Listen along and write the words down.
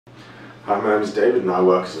Hi, my name is David and I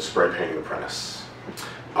work as a spray painting apprentice.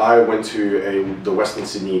 I went to the Western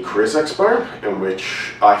Sydney Careers Expo in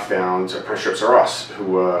which I found Apprenticeships Are Us,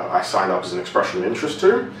 who I signed up as an expression of interest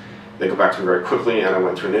to. They got back to me very quickly and I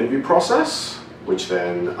went through an interview process, which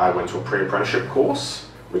then I went to a pre-apprenticeship course,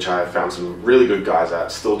 which I found some really good guys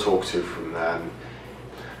at, still talk to from then.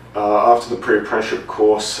 After the pre-apprenticeship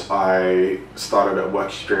course, I started a work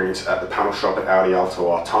experience at the panel shop at Audi Alto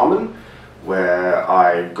Artarmon, where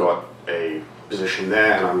I got a position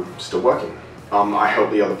there and I'm still working. I help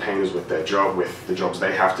the other painters with their job, with the jobs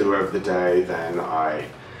they have to do over the day. Then I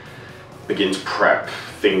begin to prep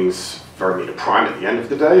things for me to prime at the end of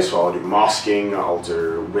the day. So I'll do masking, I'll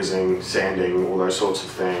do whizzing, sanding, all those sorts of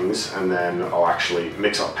things, and then I'll actually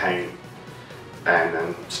mix up paint and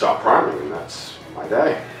then start priming, and that's my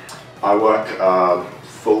day. I work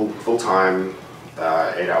full-time, 8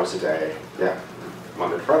 hours a day, yeah,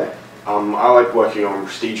 Monday to Friday. I like working on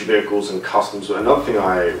prestige vehicles and customs. Another thing,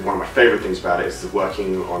 one of my favorite things about it is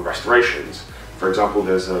working on restorations. For example,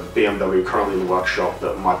 there's a BMW currently in the workshop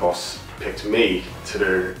that my boss picked me to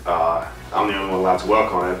do. I'm the only one allowed to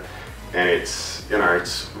work on it, and it's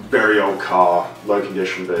a very old car, low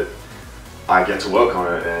condition, but I get to work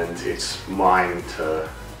on it, and it's mine to.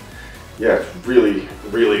 Yeah, it's really,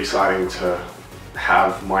 really exciting to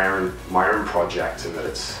have my own project, and that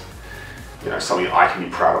it's something I can be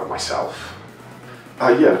proud of myself.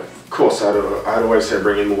 Yeah, of course, I'd always say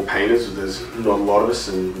bring in more painters. There's not a lot of us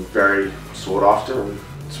and very sought after, and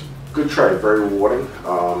it's a good trade, very rewarding.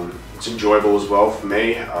 It's enjoyable as well for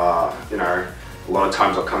me. A lot of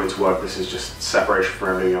times I'll come into work, this is just separation from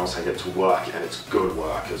everything else. I get to work and it's good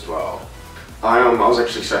work as well. I was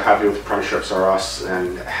actually so happy with Apprenticeships Are Us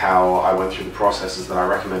and how I went through the processes that I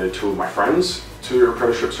recommended two of my friends to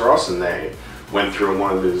Apprenticeships Are Us, and they went through, and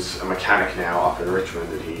one of them is a mechanic now up in Richmond,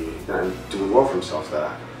 and he's doing well for himself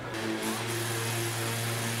there.